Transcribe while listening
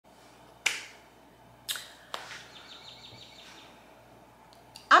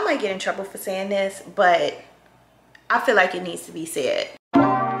might get in trouble for saying this, but I feel like it needs to be said.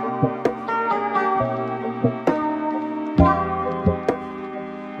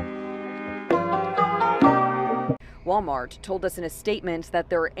 Walmart told us in a statement that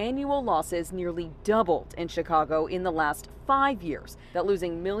their annual losses nearly doubled in Chicago in the last 5 years, that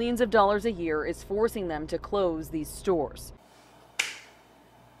losing millions of dollars a year is forcing them to close these stores.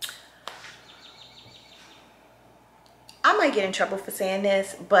 I might get in trouble for saying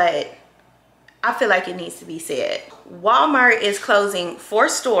this, but I feel like it needs to be said. Walmart is closing 4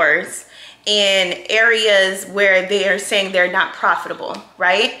 stores in areas where they are saying they're not profitable,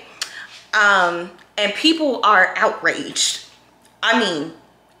 right? And people are outraged. I mean,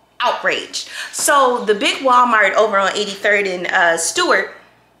 outraged. So the big Walmart over on 83rd and Stewart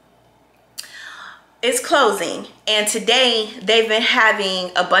is closing, and today they've been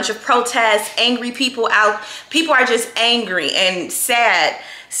having a bunch of protests, angry people out. People are just angry and sad,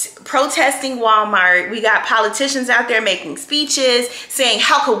 protesting Walmart. We got politicians out there making speeches saying,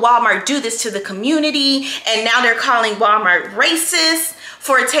 how could Walmart do this to the community? And now they're calling Walmart racist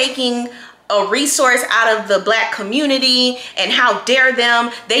for taking a resource out of the Black community, and how dare them.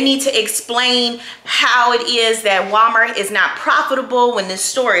 They need to explain how it is that Walmart is not profitable when this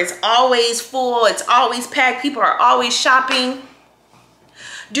store is always full, it's always packed, people are always shopping.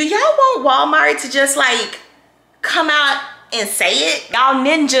 Do y'all want Walmart to just like come out and say it? Y'all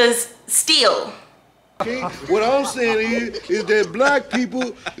ninjas steal. Okay? What I'm saying is that Black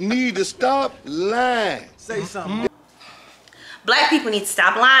people need to stop lying. Say something. Black people need to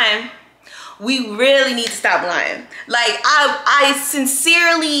stop lying. We really need to stop lying. Like, I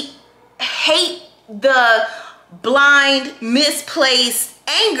sincerely hate the blind, misplaced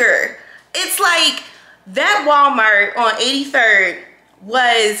anger. It's like that Walmart on 83rd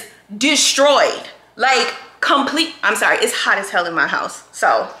was destroyed. Like, complete. I'm sorry, it's hot as hell in my house.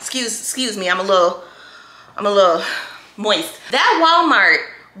 So, excuse me, I'm a little moist. That Walmart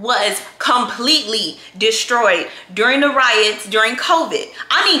was completely destroyed during the riots, during COVID.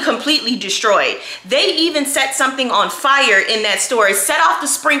 I mean, completely destroyed. They even set something on fire in that store, set off the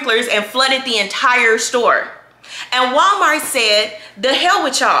sprinklers and flooded the entire store. And Walmart said, the hell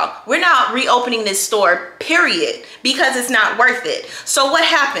with y'all. We're not reopening this store, period, because it's not worth it. So what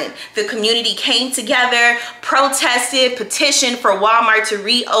happened? The community came together, protested, petitioned for Walmart to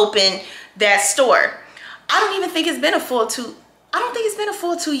reopen that store. I don't even think it's been a full 2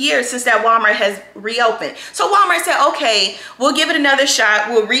 years since that Walmart has reopened. So Walmart said, okay, we'll give it another shot.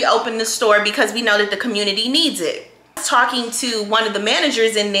 We'll reopen the store because we know that the community needs it. I was talking to one of the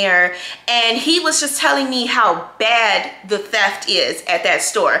managers in there, and he was just telling me how bad the theft is at that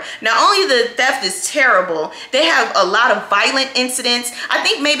store. Not only the theft is terrible, they have a lot of violent incidents. I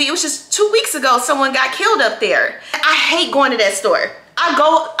think maybe it was just 2 weeks ago someone got killed up there. I hate going to that store.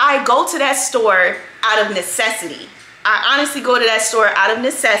 I go to that store out of necessity. I honestly go to that store out of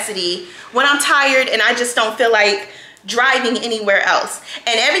necessity when I'm tired and I just don't feel like driving anywhere else.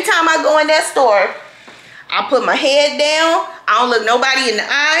 And every time I go in that store, I put my head down. I don't look nobody in the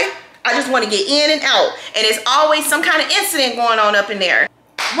eye. I just want to get in and out. And it's always some kind of incident going on up in there.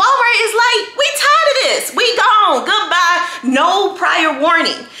 Walmart is like, we tired of this. We gone. Goodbye. No prior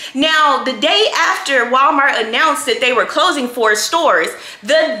warning. Now, the day after Walmart announced that they were closing 4 stores,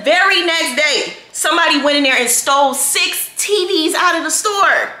 the very next day, somebody went in there and stole 6 TVs out of the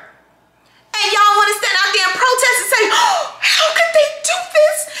store. And y'all want to stand out there and protest and say, oh, how could they do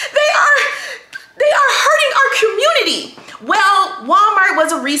this? They are hurting our community. Well, Walmart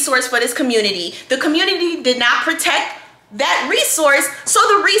was a resource for this community. The community did not protect that resource, so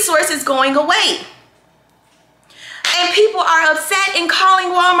the resource is going away. And people are upset and calling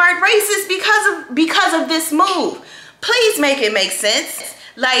Walmart racist because of this move. Please make it make sense.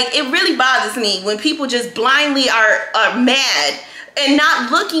 Like, it really bothers me when people just blindly are mad and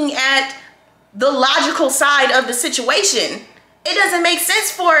not looking at the logical side of the situation. It doesn't make sense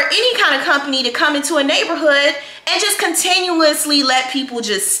for any kind of company to come into a neighborhood and just continuously let people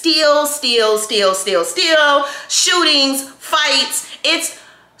just steal, shootings, fights. It's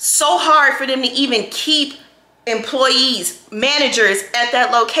so hard for them to even keep employees, managers at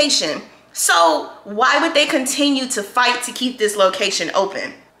that location. So why would they continue to fight to keep this location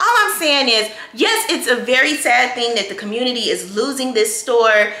open? All I'm saying is, yes, it's a very sad thing that the community is losing this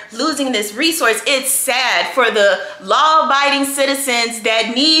store, losing this resource. It's sad for the law-abiding citizens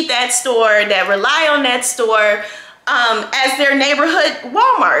that need that store, that rely on that store as their neighborhood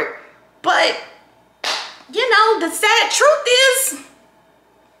Walmart. But, you know, the sad truth is,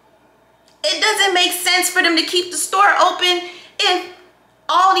 it doesn't make sense for them to keep the store open if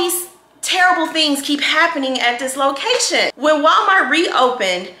all these terrible terrible things keep happening at this location. When Walmart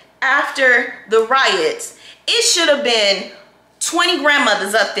reopened after the riots, it should have been 20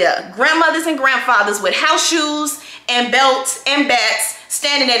 grandmothers up there. Grandmothers and grandfathers with house shoes and belts and bats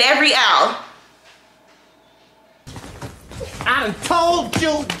standing at every aisle. I done told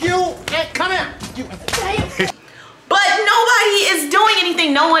you, come here. But nobody is doing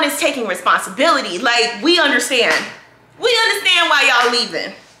anything. No one is taking responsibility. Like, we understand. We understand why y'all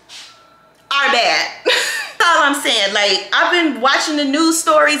leaving. Our bad. That's all I'm saying. Like, I've been watching the news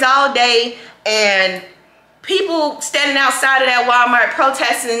stories all day, and people standing outside of that Walmart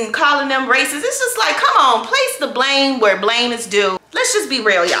protesting, calling them racist. It's just like, come on, place the blame where blame is due. Let's just be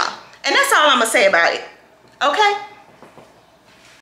real, y'all. And that's all I'm gonna say about it. Okay?